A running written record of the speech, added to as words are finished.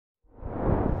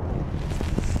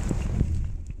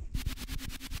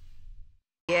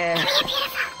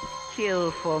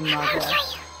Kill for mother. I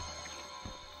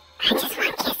just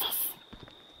want kisses.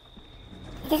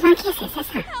 I just want kisses,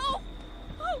 that's all. Help!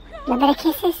 Oh, God. A little bit of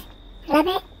kisses? A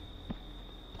little bit?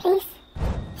 Please?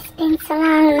 It's been so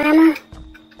long, Mama.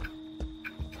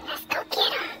 Let's go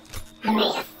get him. I'm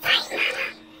ready to fight,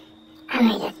 Mama. I'm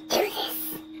ready to do this.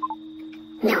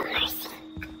 No mercy.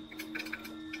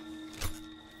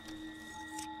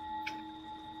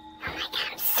 Oh my God,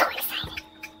 I'm so excited.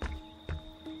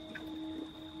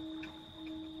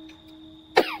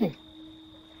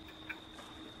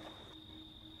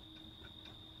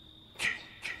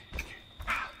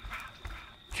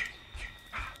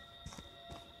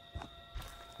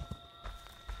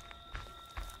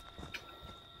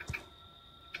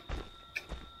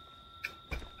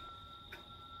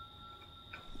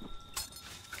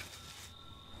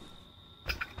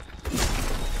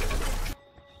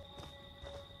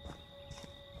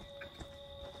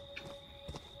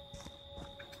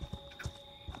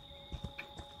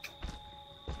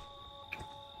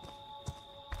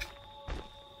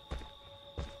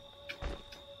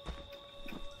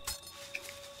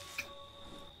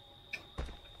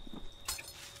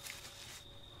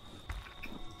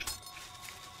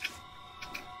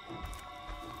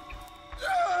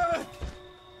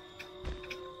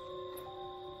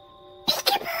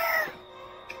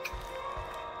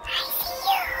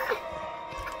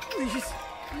 Please,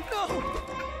 no!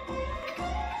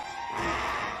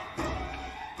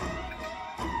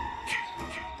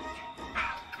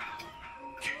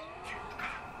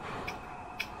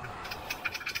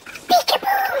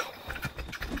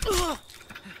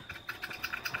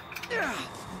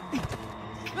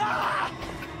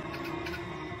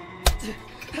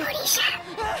 Monisha!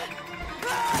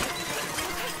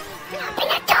 Open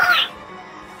the door!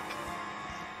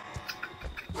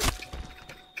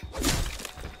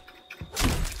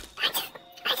 I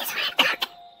just want to cook.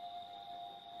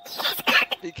 You guys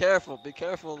cook? Be careful, be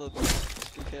careful, be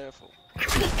careful. I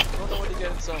don't know what you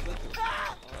get yourself into.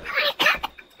 I want to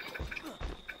cook.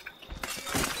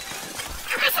 I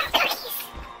want some cookies.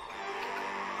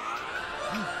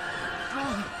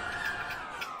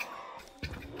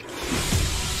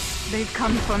 They've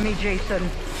come for me, Jason.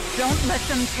 Don't let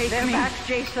them take me back,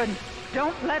 Jason.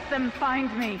 Don't let them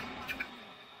find me.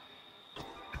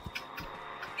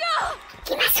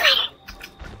 Give my sweater.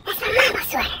 That's my mama's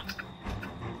sweater.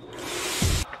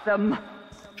 Them.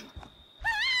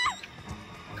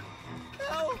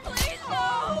 No, please,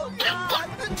 no! God!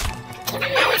 Give my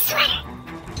mama's sweater.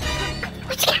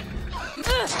 What you got?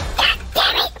 God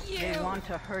damn it! They want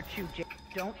to hurt you, Jason.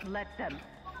 Don't let them.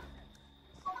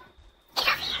 Get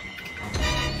over here.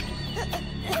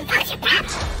 What's your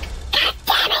problem? God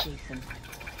damn it! Jason, my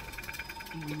boy,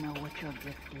 do you know what your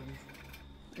gift is?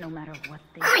 No matter what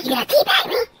they Oh, you gonna teabag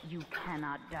me? you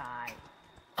cannot die.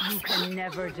 You can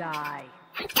never die.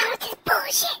 I'm done with this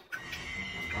bullshit.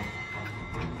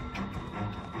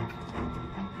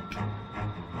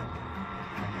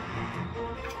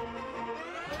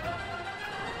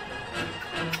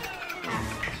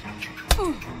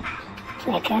 Come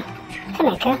here, girl. Come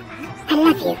here, girl. I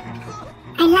love you.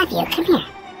 I love you. Come here.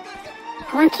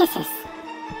 I want kisses.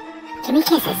 Give me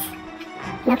kisses.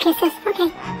 No kisses?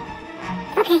 Okay.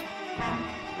 Okay.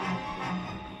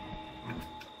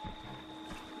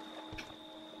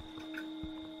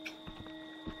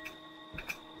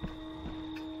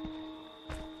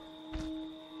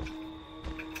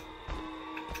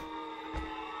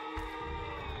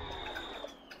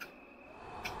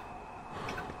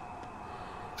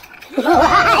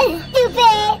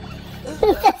 Stupid!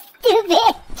 So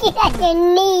stupid! Get on your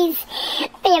knees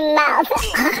for your mouth.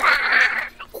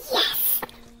 Yes!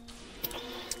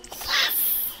 Yes!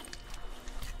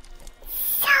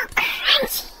 So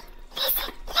crunchy!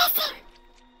 Listen, listen!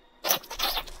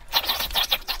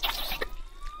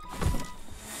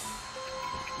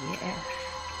 Yes.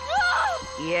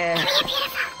 Come Yes. here,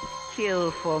 beautiful.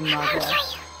 Kill for How old mother. are you?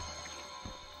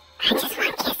 I just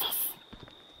want kisses.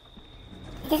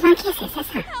 I just want kisses,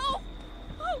 that's all. Help!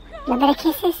 Oh, A God! little bit of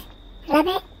kisses? A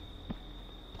little bit?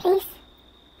 Please?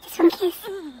 Just one kiss?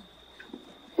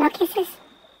 No kisses?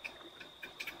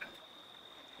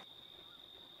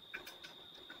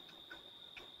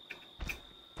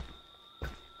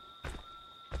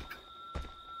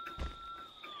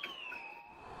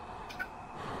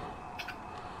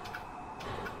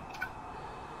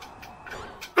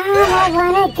 All I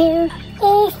wanna do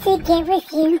is to get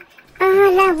with you.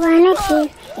 All I wanna do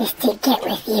is to get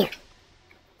with you.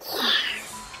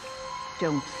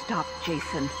 Don't stop,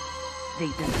 Jason. They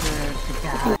deserve to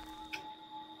die.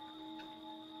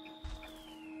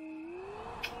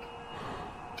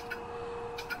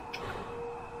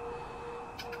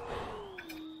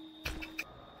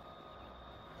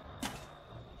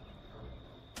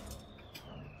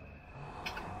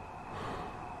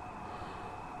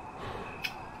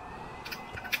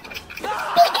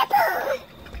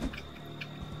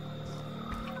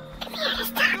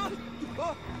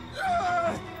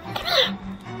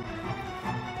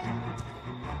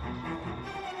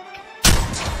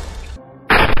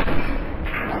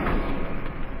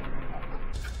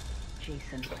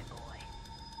 Jason, my boy,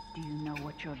 do you know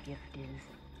what your gift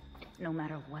is? No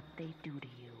matter what they do to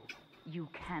you, you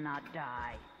cannot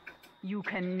die. You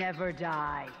can never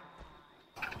die.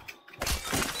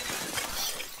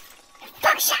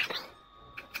 Fuck shot me.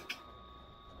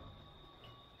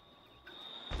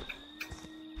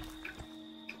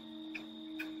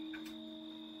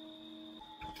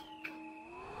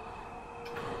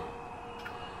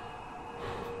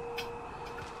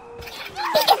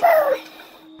 Peekaboo!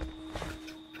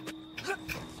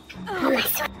 Oh, my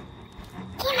sweater.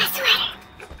 Give me my sweater.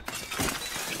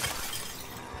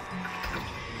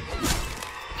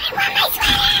 I want my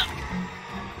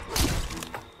sweater.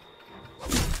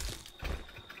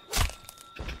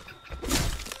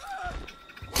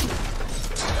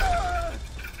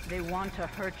 They want to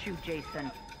hurt you,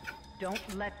 Jason. Don't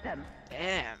let them.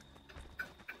 Damn.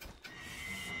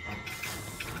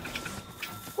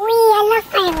 Wee, I love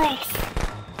fireworks.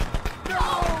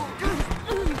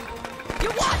 You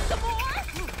want some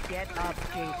more? Get up,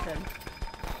 Jason.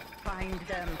 Find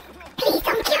them. Please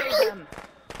don't kill me. Them.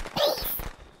 Please.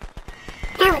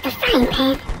 Not with the frying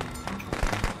pan.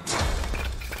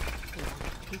 They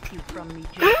will take you from me,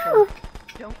 Ow. Jason.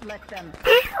 Don't let them.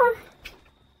 Ow.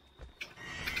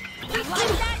 Like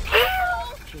that?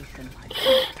 Ow. Jason, my boy,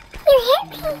 You hit you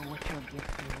me. know what your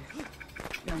gift is.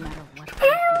 No matter what they do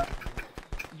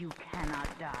to you, you cannot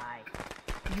die.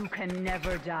 You can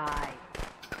never die.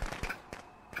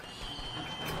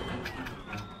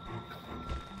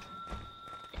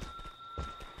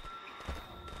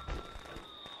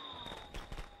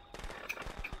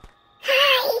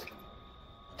 Hi.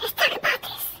 Let's talk about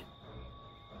this.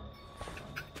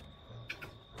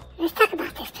 Let's talk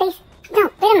about this, please. No,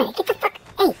 wait a minute. Get the fuck.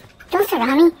 Hey, don't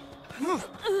surround me.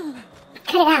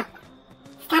 Cut it out.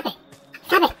 Stop it.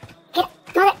 Stop it. Get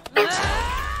mother.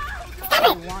 Stop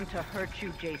They it. want to hurt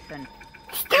you, Jason.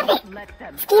 Stop it. Don't let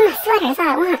them. Steal my sweater. That's all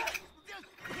I want.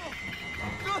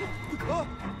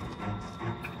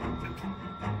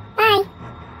 Bye.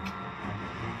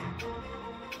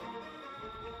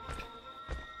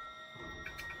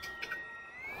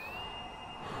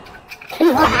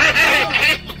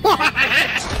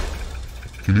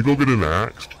 Can you go get an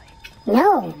axe?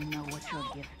 No. You know what your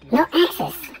gift is. No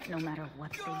access. No matter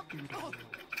what they do to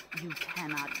you, you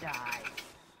cannot die.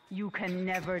 You can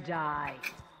never die.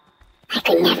 I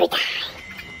could never die.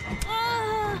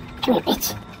 Come here,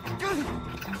 bitch.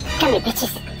 Come here,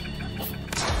 bitches.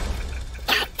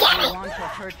 God damn They it. want to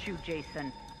hurt you,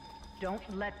 Jason. Don't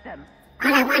let them.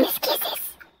 All I want is kisses.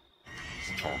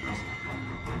 Come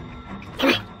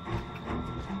on.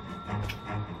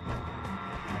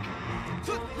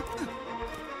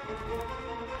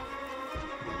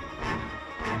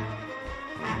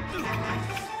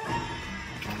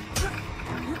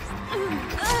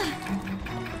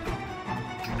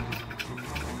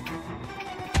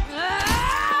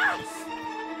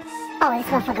 Oh, this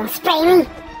motherfucker gonna spray me.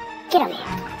 Get over here.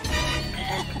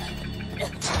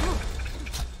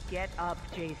 Get up,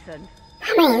 Jason.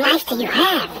 How many lives do you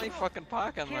have? How many fucking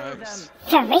parking Kill them. loads?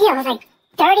 For real, like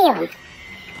 30 of them.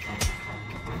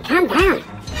 Calm down.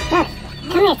 Look,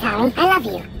 come here, Tommy. I love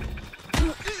you.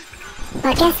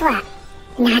 But guess what?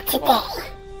 Not today.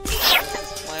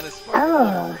 This plan is fucking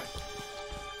Oh.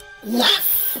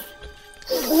 Yes.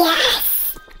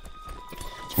 Yes.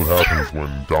 That's what happens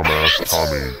when dumbass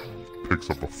Tommy picks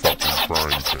up a fucking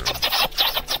frying pan.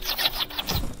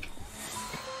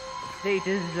 They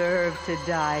deserve to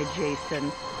die,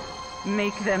 Jason.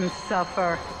 Make them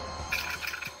suffer.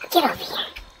 Get over here.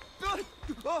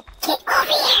 Get over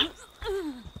here.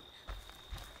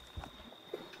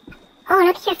 Oh,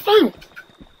 look at your friend.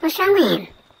 What's wrong with him?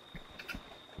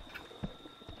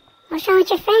 What's wrong with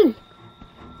your friend?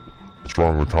 What's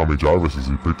wrong with Tommy Jarvis is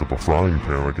he picked up a frying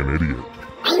pan like an idiot.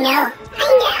 I know.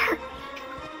 I know.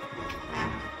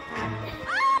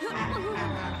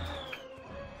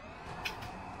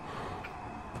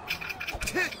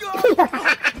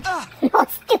 Oh,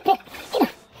 stupid.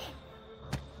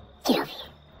 Get over here.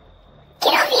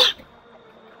 Get over here.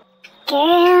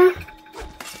 Girl,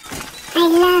 I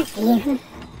love you.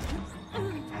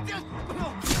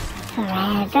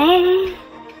 Forever.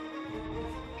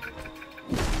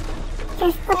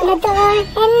 Just open the door and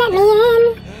let me in.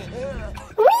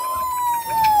 Whee!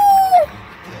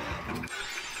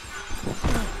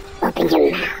 Open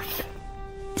your mouth.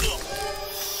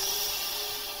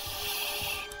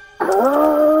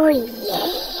 Oh, yeah.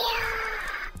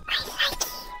 I like it.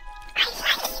 I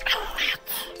like it a lot.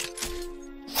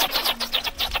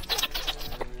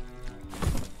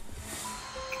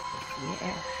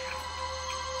 Yes.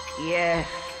 Yes.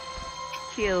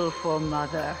 Kill for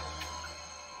mother.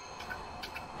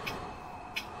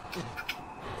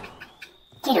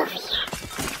 Get over here.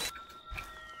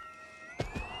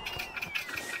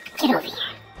 Get over here.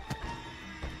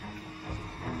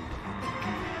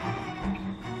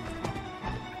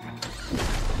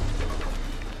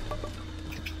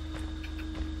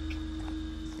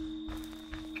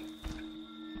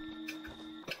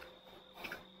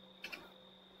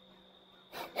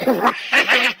 Get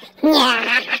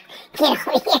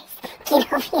over here. Get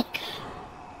over here.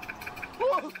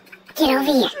 Get over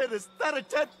here. Shit, is that a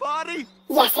dead body?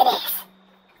 Yes, it is.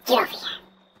 Get over here.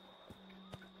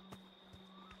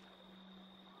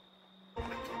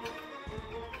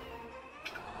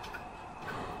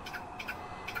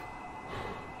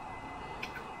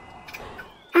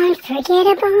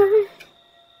 Unforgettable.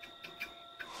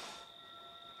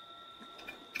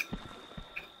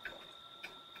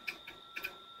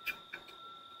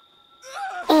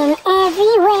 In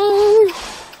every way.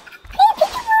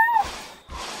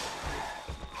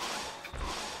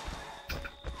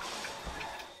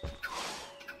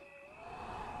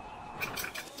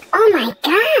 Oh my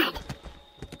God!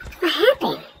 What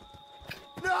happened?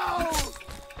 No!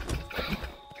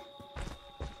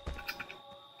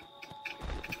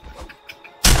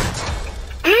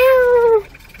 Ow!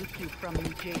 Took you from me,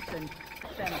 Jason.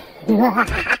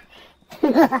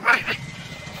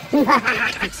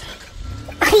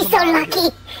 He's so lucky.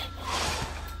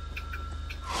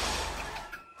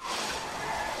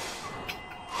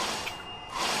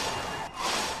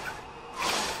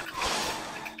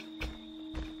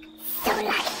 So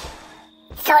lucky.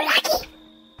 So lucky.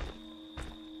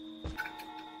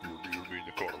 You'll be in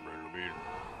the car, man.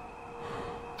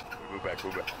 Move back,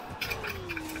 move back.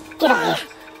 Get over here.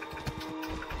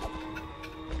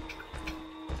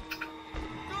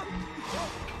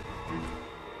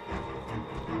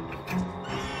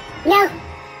 No!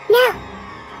 No!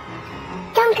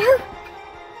 Don't go!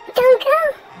 Don't go!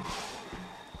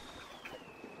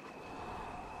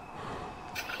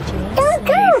 Don't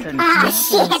go! Jason. Ah,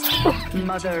 shit!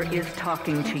 Mother is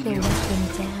talking to you.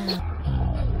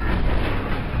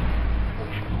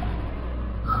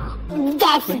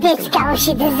 That's the disco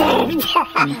she deserved!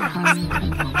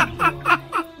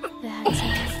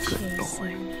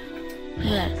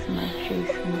 That's my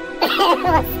Jason. Oh,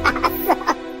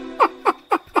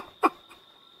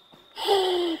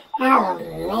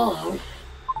 man.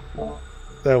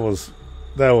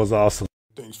 That was awesome.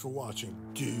 Thanks for watching,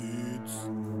 kids.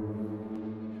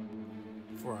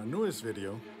 For our newest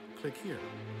video, click here.